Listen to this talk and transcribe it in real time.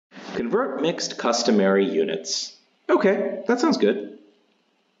Convert mixed customary units. Okay, that sounds good.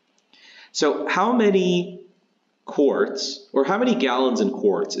 So how many quarts, or how many gallons in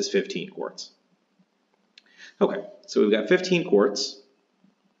quarts is 15 quarts? Okay, so we've got 15 quarts.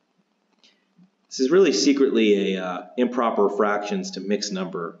 This is really secretly a improper fractions to mixed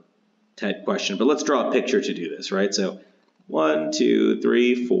number type question, but let's draw a picture to do this, right? So 1, 2,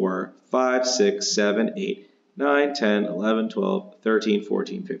 3, 4, 5, 6, 7, 8, 9, 10, 11, 12, 13,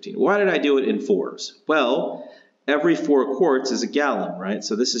 14, 15. Why did I do it in fours? Well, every 4 quarts is a gallon, right?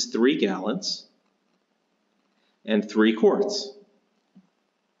 So this is 3 gallons and 3 quarts.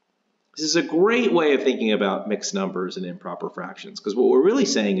 This is a great way of thinking about mixed numbers and improper fractions, because what we're really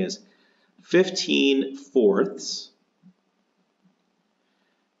saying is 15 fourths.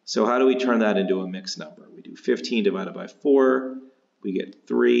 So how do we turn that into a mixed number? We do 15 divided by 4, we get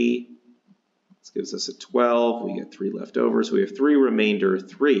 3. This gives us a 12, we get 3 left over, so we have 3 remainder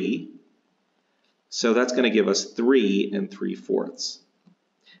 3. So that's going to give us 3 and 3/4.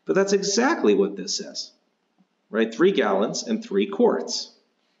 But that's exactly what this says, right? 3 gallons and 3 quarts.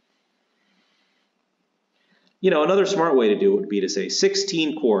 You know, another smart way to do it would be to say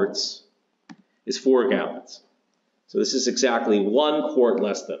 16 quarts is 4 gallons. So this is exactly 1 quart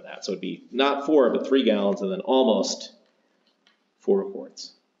less than that. So it'd be not 4, but 3 gallons and then almost 4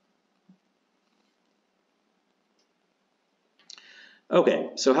 quarts. Okay,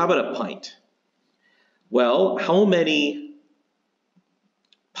 so how about a pint? Well, how many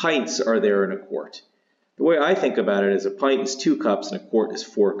pints are there in a quart? The way I think about it is a pint is 2 cups and a quart is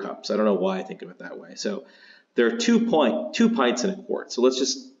 4 cups. I don't know why I think of it that way. So there are 2 pints in a quart. So let's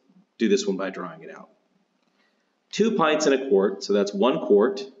just do this one by drawing it out. 2 pints in a quart, so that's 1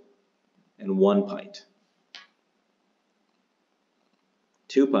 quart and 1 pint.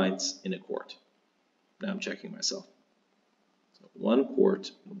 2 pints in a quart. Now I'm checking myself. So 1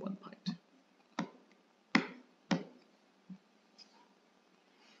 quart and 1 pint.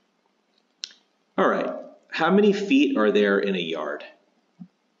 All right, how many feet are there in a yard?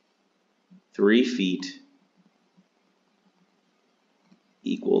 3 feet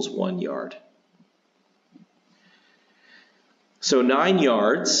equals 1 yard. So 9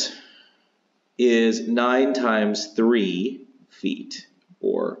 yards is 9 times 3 feet,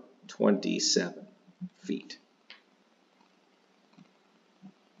 or 27 feet.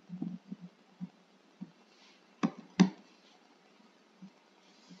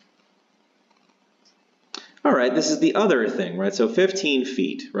 All right, this is the other thing, right? So 15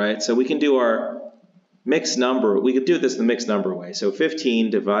 feet, right? So we can do our mixed number. We could do this the mixed number way. So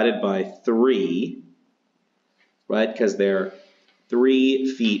 15 divided by 3, right? Because they're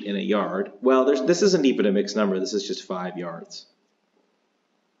 3 feet in a yard. Well, this isn't even a mixed number. This is just 5 yards,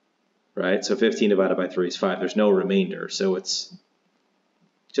 right? So 15 divided by 3 is 5. There's no remainder, so it's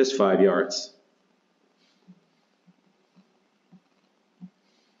just 5 yards.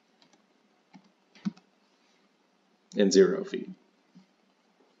 And 0 feet.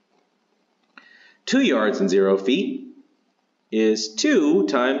 2 yards and 0 feet is 2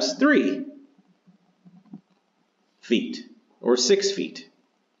 times 3 feet, or 6 feet.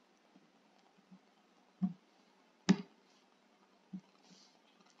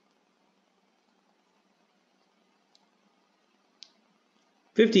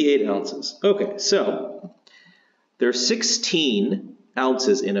 $58 ounces. Okay, so there's 16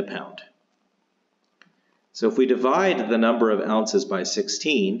 ounces in a pound. So if we divide the number of ounces by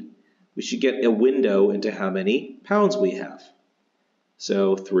 16, we should get a window into how many pounds we have.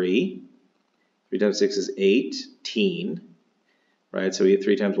 So 3 times 6 is 18, right? So we have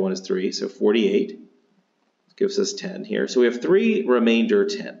 3 times 1 is 3, so 48. Gives us 10 here. So we have 3 remainder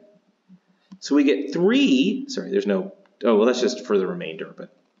 10. So we get 3, sorry, there's no, oh, well, that's just for the remainder, but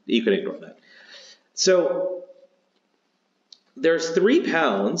you can ignore that. So there's 3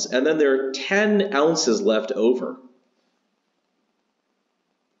 pounds, and then there are 10 ounces left over.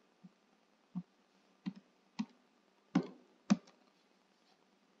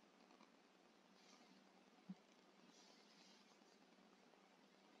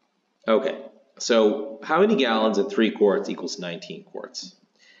 Okay, so how many gallons at 3 quarts equals 19 quarts?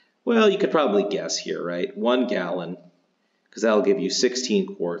 Well, you could probably guess here, right? 1 gallon, because that'll give you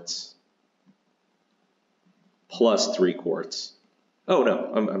 16 quarts. Plus 3 quarts. Oh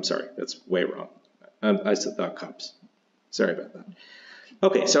no, I'm sorry, that's way wrong. I thought cups. Sorry about that.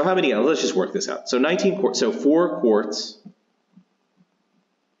 Okay, so how many gallons? Let's just work this out. So 19 quarts, so 4 quarts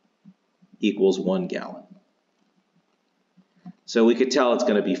equals 1 gallon. So we could tell it's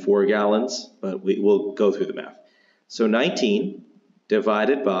going to be 4 gallons, but we'll go through the math. So 19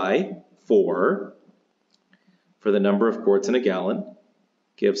 divided by 4 for the number of quarts in a gallon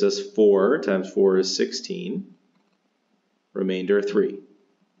gives us 4 times 4 is 16, remainder 3.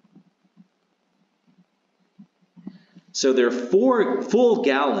 So there are 4 full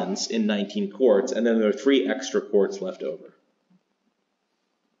gallons in 19 quarts, and then there are 3 extra quarts left over.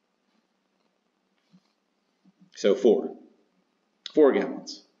 So 4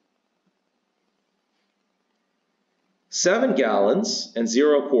 gallons. 7 gallons and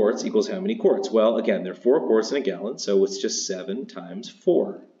 0 quarts equals how many quarts? Well, again, there are 4 quarts in a gallon, so it's just 7 times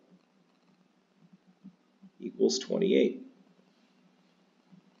 4 equals 28.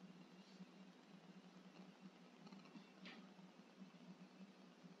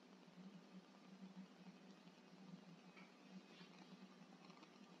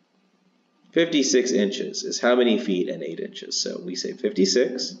 "56 inches is how many feet and 8 inches? So we say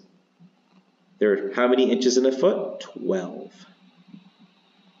 56. There are how many inches in a foot? 12.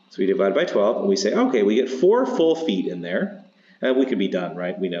 So we divide by 12 and we say, okay, we get 4 full feet in there. And we could be done,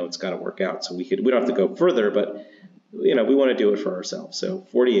 right? We know it's got to work out. So we don't have to go further, but we want to do it for ourselves. So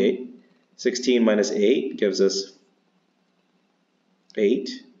 48, 16 minus 8 gives us 8.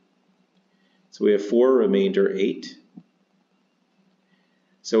 So we have 4, remainder 8.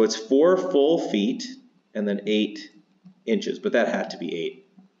 So it's 4 full feet and then 8 inches, but that had to be 8.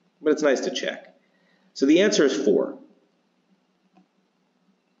 But it's nice to check. So the answer is 4.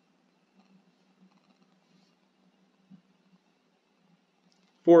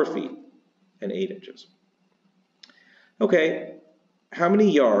 Four feet and 8 inches. Okay, how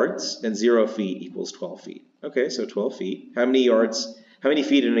many yards and 0 feet equals 12 feet? Okay, so 12 feet. How many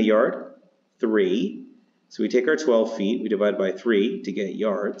feet in a yard? 3. So we take our 12 feet, we divide by 3 to get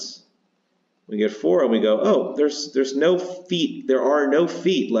yards. We get 4 and we go, oh, there's no feet, there are no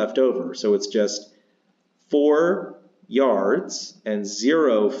feet left over. So it's just 4 yards and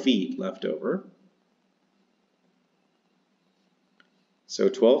 0 feet left over. So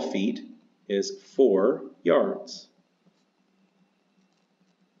 12 feet is 4 yards.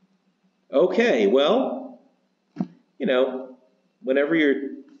 Okay, well, whenever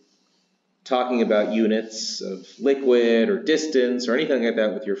you're talking about units of liquid or distance or anything like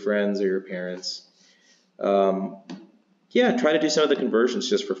that with your friends or your parents, yeah, try to do some of the conversions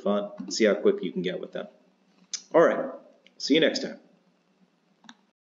just for fun. See how quick you can get with them. All right, see you next time.